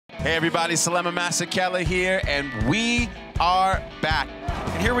Hey everybody, Salema Masakela here, and we are back.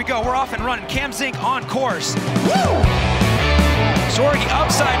 And here we go, we're off and running. Cam Zink on course. Woo! Sorgi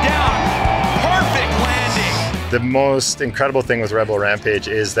upside down, perfect landing. The most incredible thing with Red Bull Rampage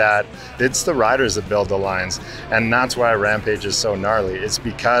is that it's the riders that build the lines, and that's why Rampage is so gnarly. It's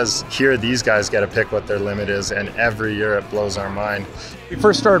because here these guys get to pick what their limit is, and every year it blows our mind. We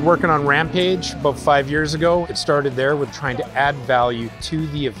first started working on Rampage about 5 years ago. It started there with trying to add value to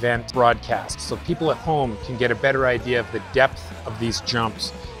the event broadcast so people at home can get a better idea of the depth of these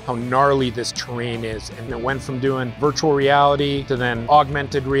jumps, how gnarly this terrain is. And it went from doing virtual reality to then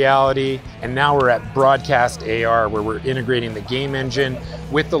augmented reality. And now we're at broadcast AR, where we're integrating the game engine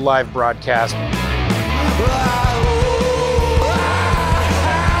with the live broadcast.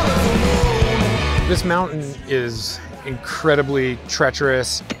 This mountain is incredibly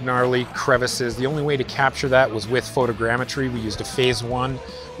treacherous, gnarly crevices. The only way to capture that was with photogrammetry. We used a phase 1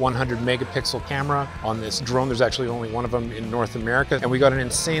 100 megapixel camera on this drone. There's actually only one of them in North America. And we got an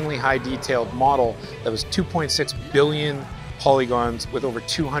insanely high detailed model that was 2.6 billion polygons with over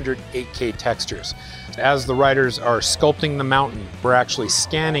 200 8K textures. As the riders are sculpting the mountain, we're actually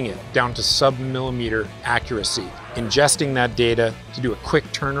scanning it down to sub-millimeter accuracy, ingesting that data to do a quick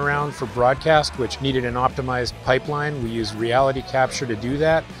turnaround for broadcast, which needed an optimized pipeline. We used RealityCapture to do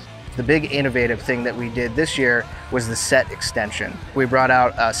that. The big innovative thing that we did this year was the set extension. We brought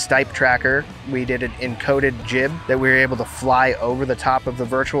out a stipe tracker. We did an encoded jib that we were able to fly over the top of the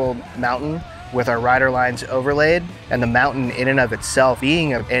virtual mountain with our rider lines overlaid, and the mountain in and of itself,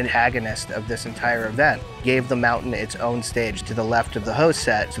 being an antagonist of this entire event, gave the mountain its own stage to the left of the host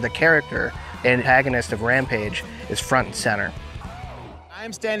set, so the character, antagonist of Rampage, is front and center.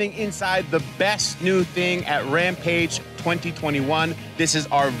 I'm standing inside the best new thing at Rampage 2021. This is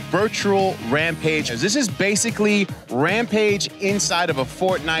our virtual Rampage. This is basically Rampage inside of a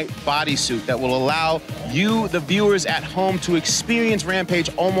Fortnite bodysuit that will allow you, the viewers at home, to experience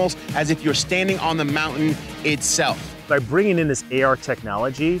Rampage almost as if you're standing on the mountain itself. By bringing in this AR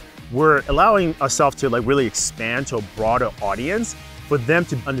technology, we're allowing ourselves to really expand to a broader audience, for them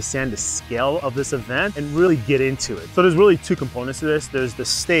to understand the scale of this event and really get into it. So there's really two components to this. There's the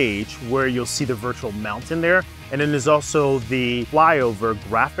stage where you'll see the virtual mountain there, and then there's also the flyover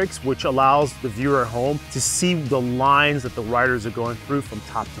graphics, which allows the viewer at home to see the lines that the riders are going through from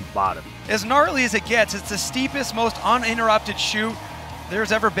top to bottom. As gnarly as it gets, it's the steepest, most uninterrupted shoot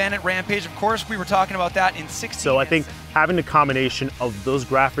there's ever been at Rampage. Of course, we were talking about that in 16. So I think having the combination of those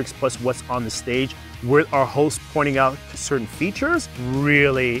graphics plus what's on the stage, with our host pointing out certain features,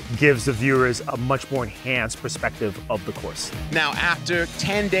 really gives the viewers a much more enhanced perspective of the course. Now, after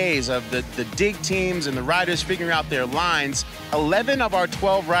 10 days of the dig teams and the riders figuring out their lines, 11 of our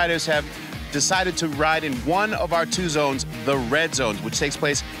 12 riders have decided to ride in one of our 2 zones, the red zones, which takes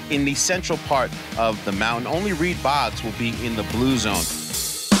place in the central part of the mountain. Only Reed Boggs will be in the blue zone.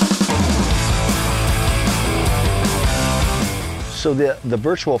 So the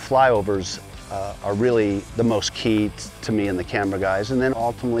virtual flyovers are really the most key to me and the camera guys, and then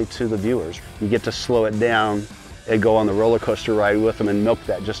ultimately to the viewers. You get to slow it down and go on the roller coaster ride with them and milk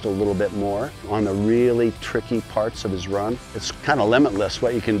that just a little bit more. On the really tricky parts of his run, it's kind of limitless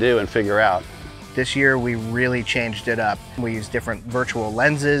what you can do and figure out. This year we really changed it up. We used different virtual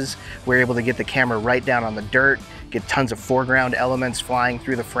lenses. We're able to get the camera right down on the dirt, get tons of foreground elements flying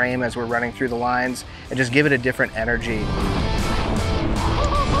through the frame as we're running through the lines, and just give it a different energy.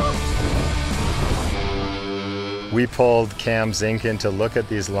 We pulled Cam Zink in to look at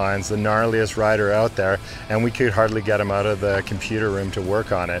these lines, the gnarliest rider out there, and we could hardly get him out of the computer room to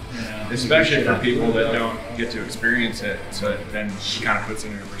work on it. Yeah. Especially for people that don't get to experience it, so it then kind of puts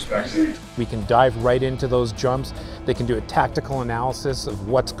it into perspective. We can dive right into those jumps. They can do a tactical analysis of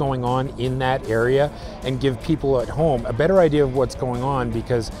what's going on in that area and give people at home a better idea of what's going on,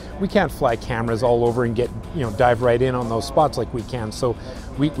 because we can't fly cameras all over and get, dive right in on those spots like we can. So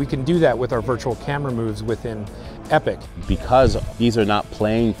we can do that with our virtual camera moves within Epic. Because these are not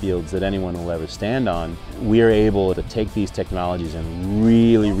playing fields that anyone will ever stand on, we are able to take these technologies and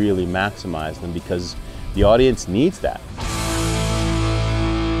really, really maximize them, because the audience needs that.